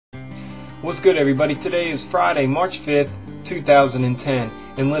What's good, everybody? Today is Friday, March 5th, 2010.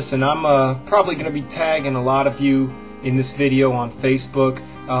 And listen, I'm probably going to be tagging a lot of you in this video on Facebook.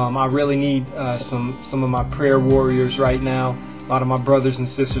 I really need some of my prayer warriors right now, a lot of my brothers and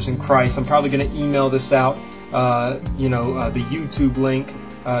sisters in Christ. I'm probably going to email this out, the YouTube link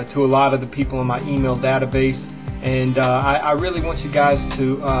to a lot of the people in my email database. And I really want you guys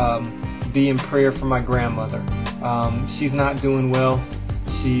to be in prayer for my grandmother. She's not doing well.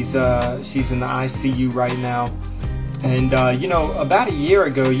 She's in the ICU right now, and about a year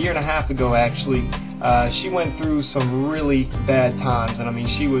and a half ago actually, she went through some really bad times, and I mean,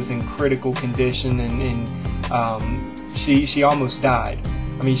 she was in critical condition, and she almost died.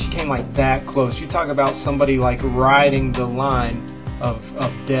 I mean, she came like that close. You talk about somebody like riding the line of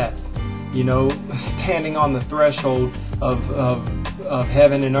death, standing on the threshold of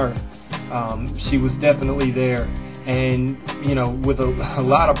heaven and earth. She was definitely there. And with a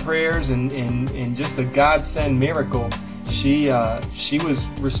lot of prayers and just a God-sent miracle, she was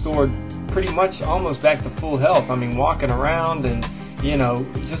restored pretty much almost back to full health. I mean, walking around and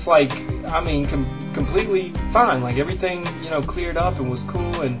just like, I mean, completely fine. Like everything cleared up and was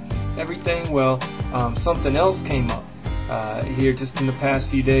cool and everything. Well, something else came up here just in the past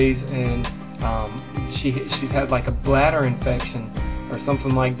few days, and she's had like a bladder infection or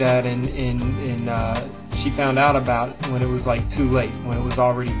something like that, and she found out about it when it was like too late, when it was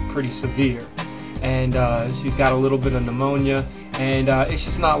already pretty severe. And she's got a little bit of pneumonia, and it's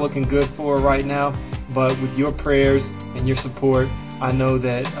just not looking good for her right now. But with your prayers and your support, I know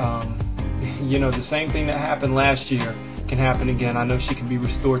that the same thing that happened last year can happen again. I know she can be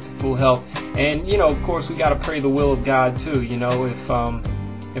restored to full health. And of course, we got to pray the will of God too.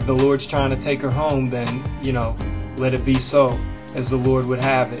 If the Lord's trying to take her home, then let it be so as the Lord would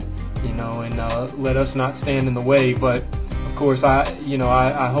have it. And let us not stand in the way. But of course, I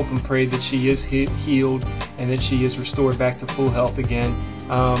hope and pray that she is healed and that she is restored back to full health again.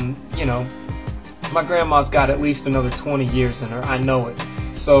 My grandma's got at least another 20 years in her. I know it.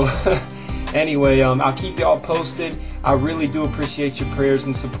 So anyway, I'll keep y'all posted. I really do appreciate your prayers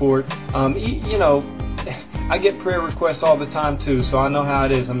and support. I get prayer requests all the time too, so I know how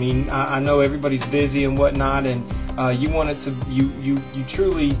it is. I mean, I know everybody's busy and whatnot, and you want it to, you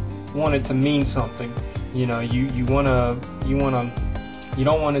truly want it to mean something. You don't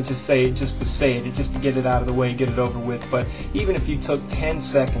want to just say it just to say it, just to get it out of the way, get it over with. But even if you took 10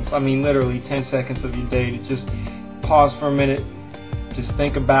 seconds, I mean literally 10 seconds of your day to just pause for a minute, just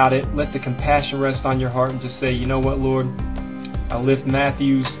think about it, let the compassion rest on your heart, and just say, you know what, Lord, I lift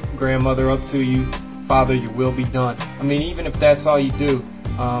Matthew's grandmother up to you. Father, your will be done. I mean, even if that's all you do,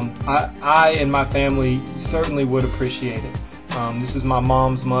 I and my family certainly would appreciate it. This is my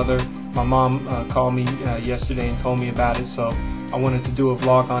mom's mother. My mom called me yesterday and told me about it, so I wanted to do a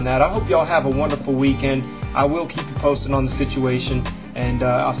vlog on that. I hope y'all have a wonderful weekend. I will keep you posted on the situation, and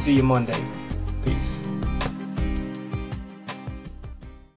I'll see you Monday. Peace.